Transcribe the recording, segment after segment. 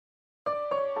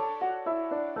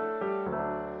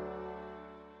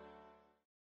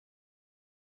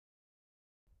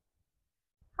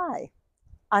Hi,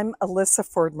 I'm Alyssa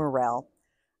Ford Morell.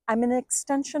 I'm an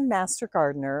Extension Master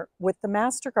Gardener with the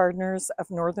Master Gardeners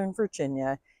of Northern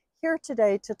Virginia, here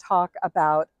today to talk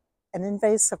about an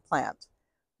invasive plant,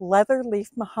 Leatherleaf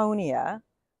Mahonia,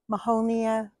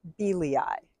 Mahonia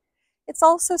bealii. It's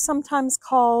also sometimes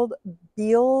called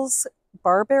Beal's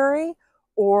barberry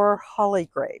or holly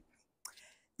grape.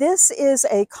 This is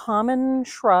a common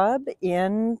shrub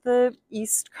in the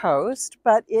East Coast,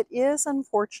 but it is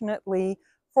unfortunately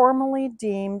formally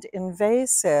deemed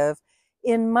invasive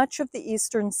in much of the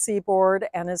eastern seaboard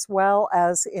and as well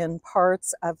as in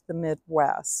parts of the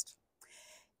Midwest.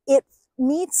 It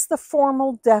meets the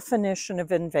formal definition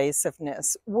of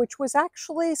invasiveness, which was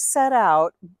actually set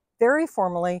out very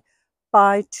formally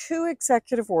by two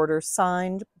executive orders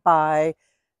signed by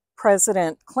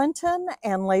President Clinton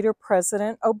and later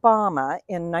President Obama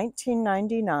in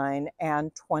 1999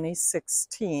 and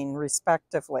 2016,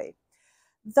 respectively.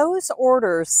 Those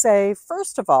orders say,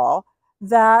 first of all,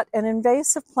 that an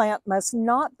invasive plant must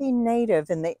not be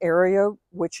native in the area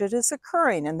which it is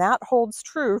occurring, and that holds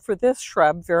true for this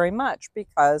shrub very much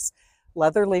because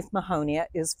Leatherleaf Mahonia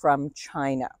is from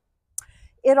China.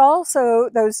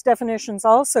 Those definitions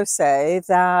also say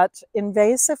that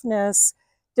invasiveness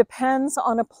depends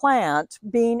on a plant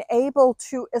being able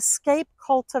to escape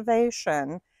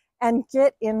cultivation and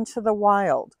get into the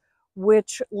wild,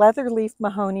 which Leatherleaf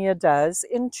Mahonia does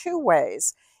in two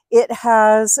ways. It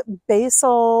has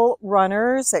basal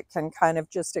runners. It can kind of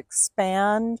just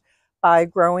expand by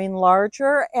growing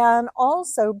larger, and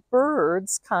also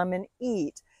birds come and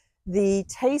eat the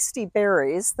tasty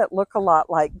berries that look a lot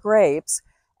like grapes,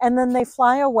 and then they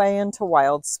fly away into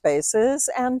wild spaces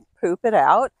and poop it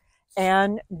out,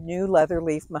 and new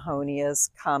Leatherleaf Mahonias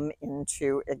come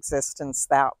into existence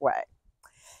that way.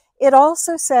 It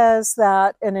also says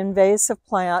that an invasive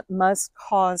plant must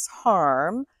cause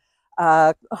harm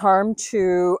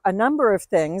to a number of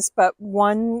things, but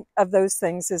one of those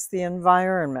things is the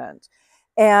environment.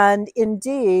 And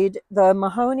indeed, the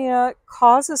Mahonia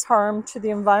causes harm to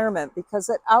the environment because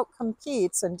it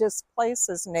outcompetes and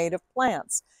displaces native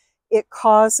plants. It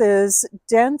causes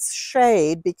dense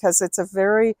shade because it's a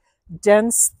very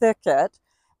dense thicket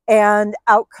and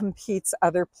outcompetes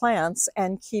other plants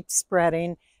and keeps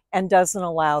spreading and doesn't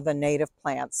allow the native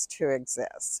plants to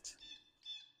exist.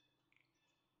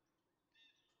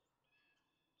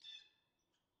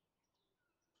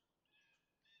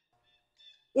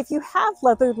 If you have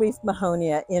Leatherleaf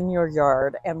Mahonia in your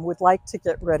yard and would like to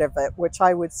get rid of it, which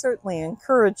I would certainly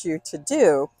encourage you to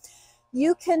do,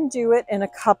 you can do it in a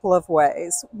couple of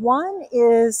ways. One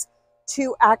is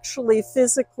to actually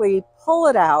physically pull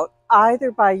it out,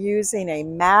 either by using a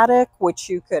mattock, which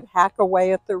you could hack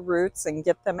away at the roots and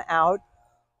get them out,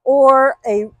 or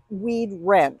a weed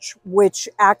wrench, which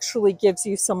actually gives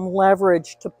you some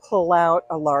leverage to pull out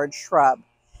a large shrub.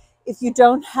 If you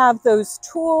don't have those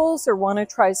tools or want to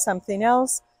try something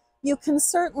else, you can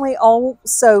certainly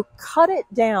also cut it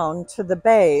down to the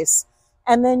base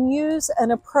and then use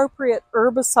an appropriate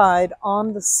herbicide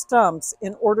on the stumps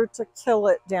in order to kill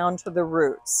it down to the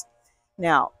roots.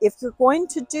 Now, if you're going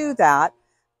to do that,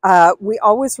 we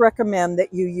always recommend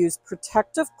that you use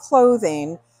protective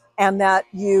clothing and that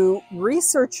you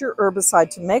research your herbicide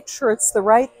to make sure it's the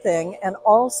right thing, and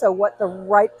also what the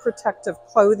right protective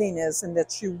clothing is, and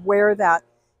that you wear that,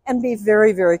 and be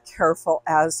very, very careful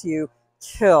as you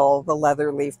kill the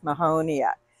Leatherleaf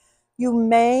Mahonia. You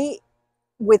may,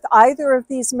 with either of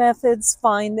these methods,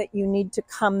 find that you need to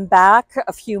come back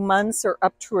a few months or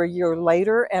up to a year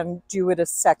later and do it a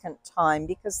second time,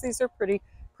 because these are pretty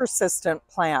persistent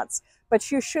plants. But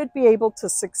you should be able to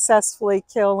successfully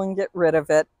kill and get rid of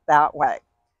it that way.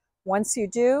 Once you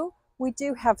do, we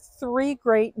do have three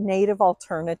great native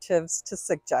alternatives to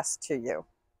suggest to you.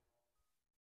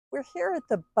 We're here at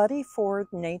the Buddy Ford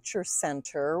Nature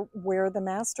Center, where the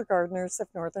Master Gardeners of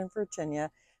Northern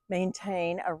Virginia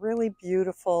maintain a really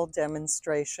beautiful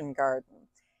demonstration garden.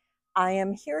 I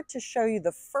am here to show you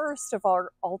the first of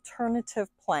our alternative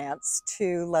plants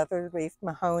to Leatherleaf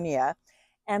Mahonia,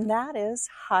 and that is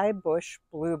high bush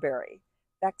blueberry,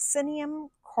 Vaccinium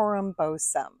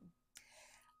corymbosum.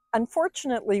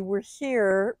 Unfortunately, we're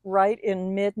here right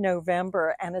in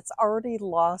mid-November and it's already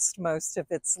lost most of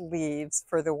its leaves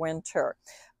for the winter.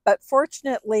 But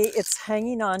fortunately, it's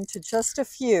hanging on to just a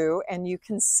few, and you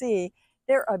can see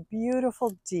they're a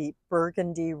beautiful deep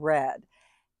burgundy red.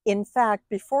 In fact,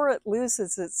 before it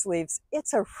loses its leaves,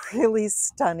 it's a really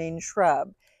stunning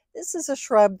shrub. This is a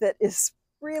shrub that is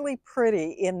really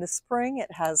pretty. In the spring,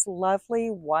 it has lovely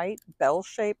white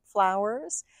bell-shaped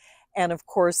flowers. And of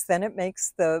course, then it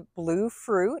makes the blue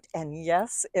fruit. And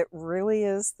yes, it really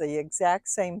is the exact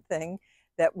same thing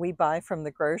that we buy from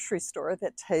the grocery store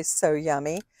that tastes so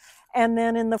yummy. And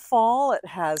then in the fall, it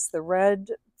has the red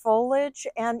foliage,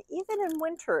 and even in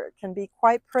winter, it can be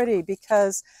quite pretty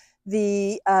because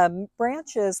the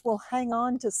branches will hang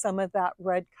on to some of that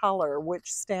red color,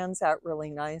 which stands out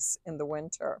really nice in the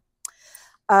winter.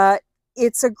 Uh,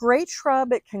 it's a great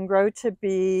shrub. It can grow to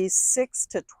be 6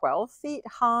 to 12 feet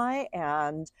high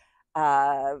and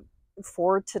uh,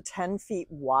 4 to 10 feet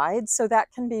wide, so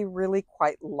that can be really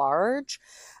quite large.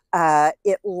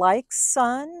 It likes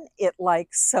sun, it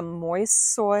likes some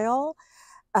moist soil.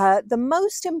 The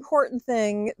most important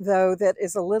thing, though, that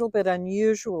is a little bit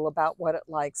unusual about what it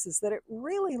likes is that it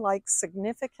really likes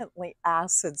significantly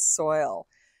acid soil,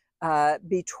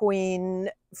 between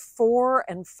 4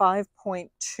 and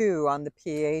 5.2 on the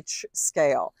pH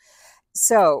scale.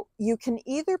 So you can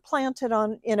either plant it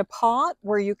in a pot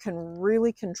where you can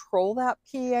really control that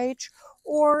pH,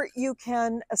 or you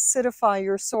can acidify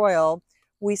your soil.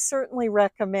 We certainly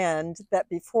recommend that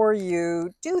before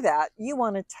you do that, you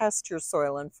want to test your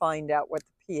soil and find out what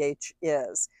the pH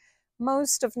is.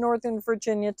 Most of Northern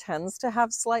Virginia tends to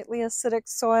have slightly acidic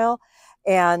soil,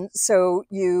 and so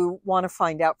you want to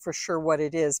find out for sure what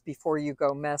it is before you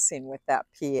go messing with that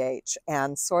pH.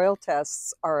 And soil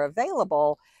tests are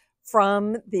available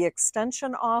from the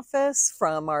extension office,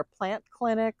 from our plant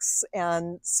clinics,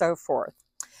 and so forth.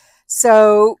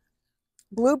 So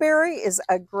blueberry is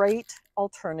a great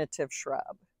alternative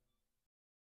shrub.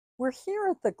 We're here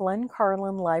at the Glen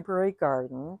Carlin Library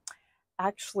Garden,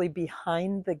 actually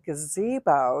behind the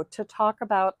gazebo, to talk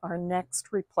about our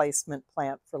next replacement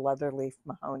plant for Leatherleaf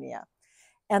Mahonia.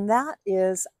 And that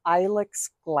is Ilex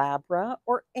glabra,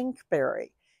 or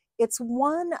Inkberry. It's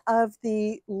one of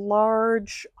the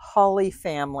large holly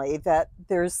family that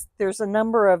there's a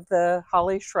number of the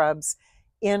holly shrubs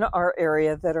in our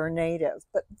area that are native,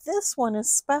 but this one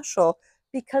is special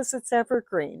because it's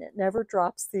evergreen. It never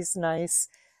drops these nice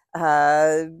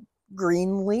uh,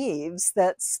 green leaves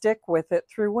that stick with it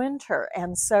through winter.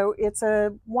 And so it's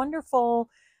a wonderful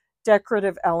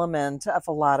decorative element of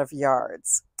a lot of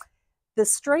yards. The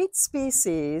straight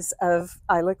species of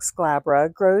Ilex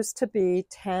glabra grows to be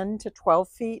 10 to 12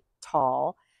 feet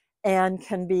tall and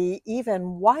can be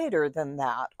even wider than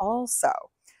that also.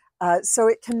 So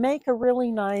it can make a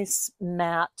really nice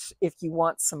mat if you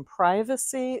want some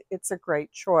privacy. It's a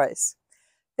great choice.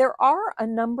 There are a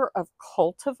number of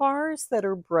cultivars that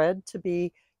are bred to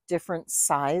be different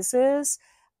sizes.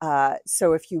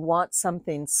 So if you want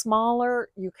something smaller,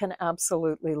 you can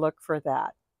absolutely look for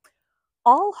that.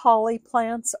 All holly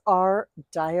plants are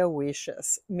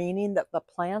dioecious, meaning that the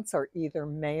plants are either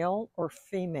male or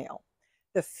female.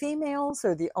 The females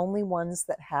are the only ones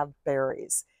that have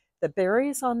berries. The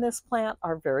berries on this plant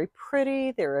are very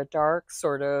pretty. They're a dark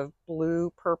sort of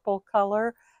blue-purple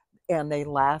color, and they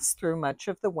last through much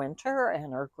of the winter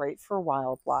and are great for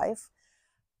wildlife.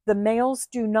 The males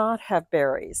do not have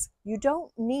berries. You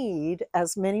don't need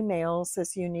as many males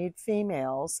as you need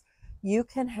females. You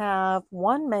can have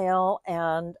one male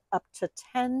and up to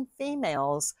 10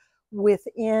 females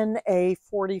within a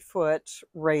 40-foot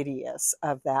radius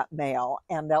of that male,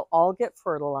 and they'll all get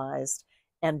fertilized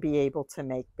and be able to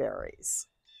make berries.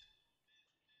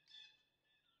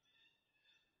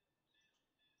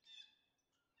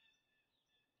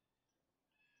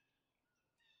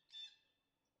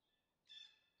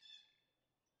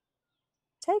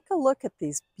 Take a look at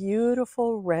these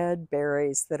beautiful red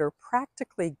berries that are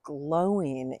practically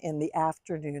glowing in the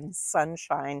afternoon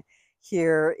sunshine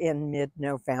here in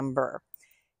mid-November.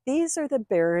 These are the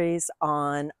berries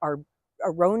on our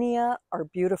Aronia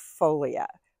arbustifolia,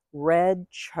 red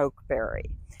chokeberry.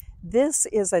 This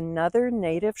is another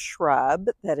native shrub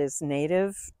that is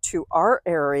native to our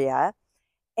area,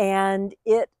 and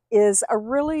it is a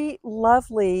really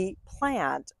lovely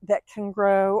plant that can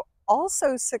grow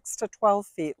also 6 to 12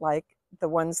 feet like the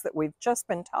ones that we've just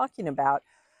been talking about,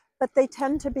 but they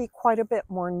tend to be quite a bit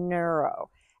more narrow.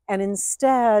 And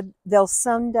instead, they'll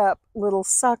send up little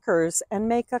suckers and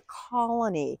make a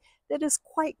colony that is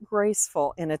quite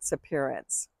graceful in its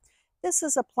appearance. This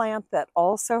is a plant that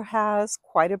also has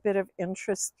quite a bit of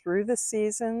interest through the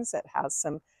seasons. It has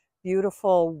some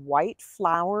beautiful white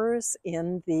flowers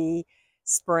in the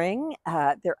spring.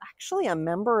 They're actually a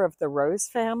member of the rose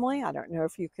family. I don't know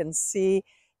if you can see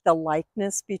the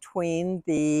likeness between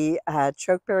the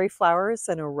chokeberry flowers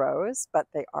and a rose, but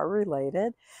they are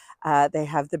related. They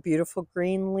have the beautiful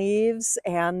green leaves,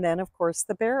 and then, of course,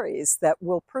 the berries that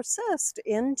will persist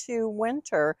into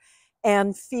winter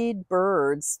and feed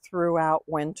birds throughout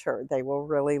winter. They will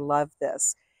really love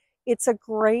this. It's a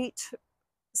great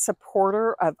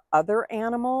supporter of other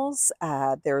animals.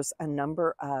 There's a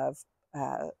number of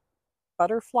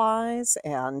butterflies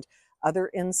and other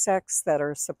insects that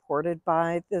are supported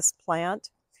by this plant.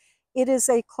 It is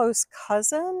a close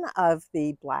cousin of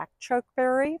the black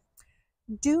chokeberry.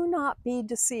 Do not be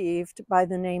deceived by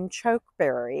the name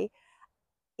chokeberry.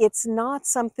 It's not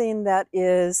something that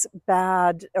is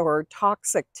bad or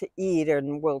toxic to eat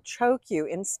and will choke you.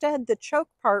 Instead, the choke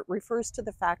part refers to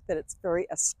the fact that it's very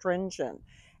astringent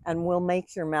and will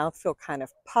make your mouth feel kind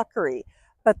of puckery.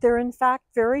 But they're in fact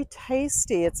very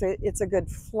tasty. It's a good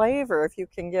flavor if you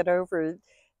can get over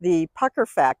the pucker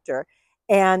factor.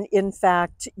 And in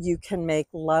fact, you can make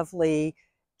lovely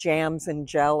jams and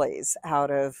jellies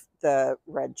out of the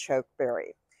red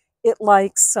chokeberry. It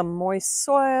likes some moist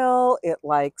soil, it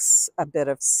likes a bit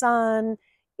of sun.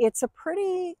 It's a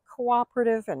pretty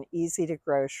cooperative and easy to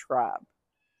grow shrub.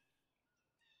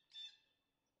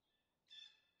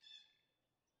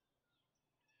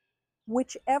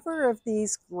 Whichever of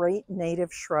these great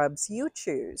native shrubs you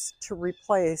choose to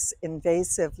replace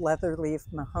invasive leatherleaf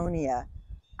mahonia,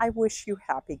 I wish you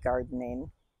happy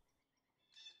gardening.